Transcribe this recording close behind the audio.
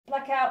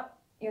out.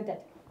 You're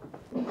dead.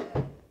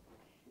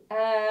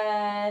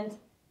 And...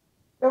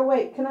 Oh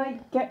wait, can I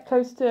get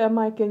close to a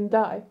mic and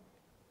die?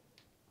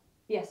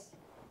 Yes.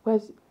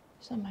 Where's...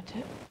 It's on my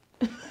tip.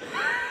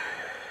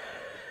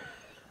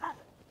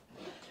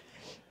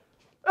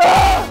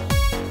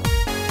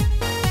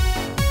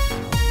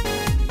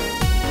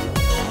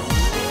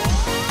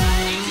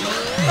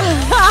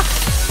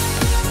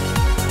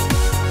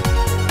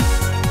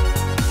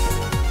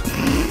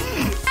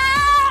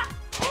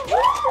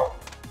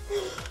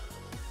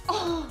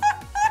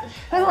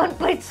 I want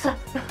pizza.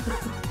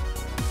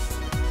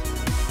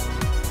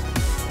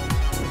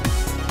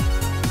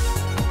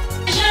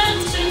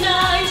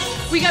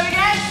 We go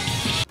again.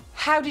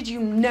 How did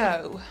you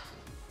know?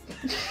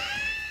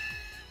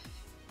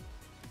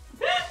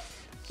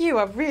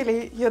 You're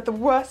the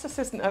worst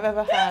assistant I've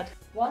ever had.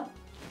 One.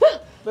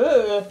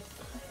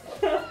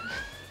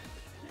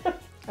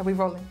 Are we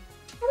rolling?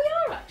 Oh,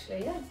 we are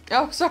actually, yeah.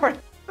 Oh, sorry.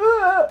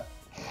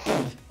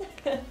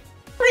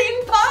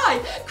 Cream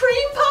pie!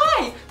 Cream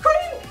pie!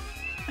 Cream...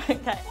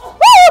 Okay.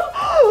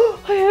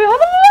 I have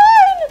a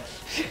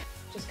line!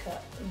 Just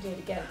cut and do it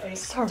again.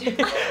 Sorry.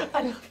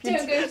 I love you.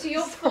 Don't go to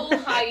your full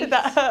height. Did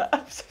that hurt?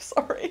 I'm so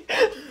sorry.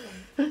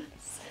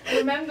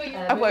 Remember you.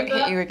 I won't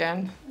hit you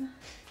again.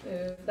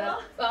 Move that.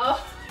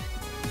 Oh.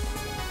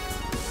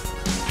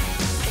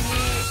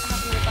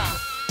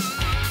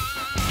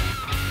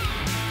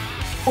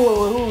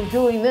 Oh,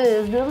 doing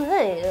this,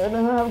 and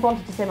I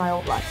wanted to say my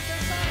old life.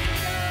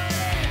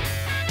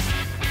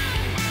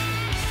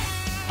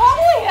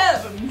 Holy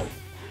heavens!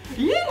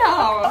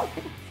 Yeah!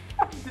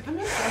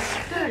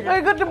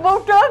 I got the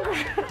Botox!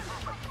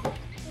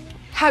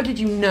 How did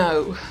you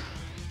know?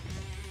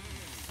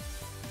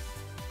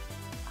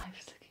 I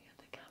was looking at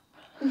the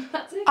camera.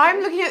 That's it. I'm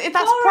looking at it,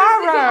 that's Oh,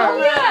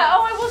 Poirot! yeah,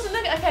 oh, I wasn't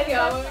looking. Okay,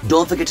 go.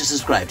 Don't forget to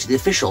subscribe to the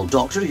official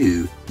Doctor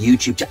Who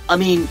YouTube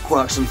channel.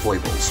 Quirks and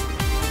Foibles.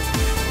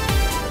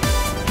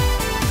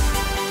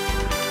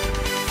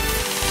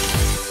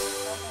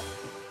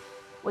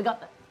 We got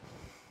that.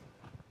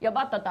 Your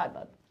butt die,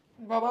 bud.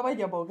 Vad var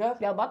jag vågar?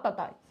 Your butt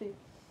die. See.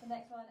 The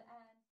next one.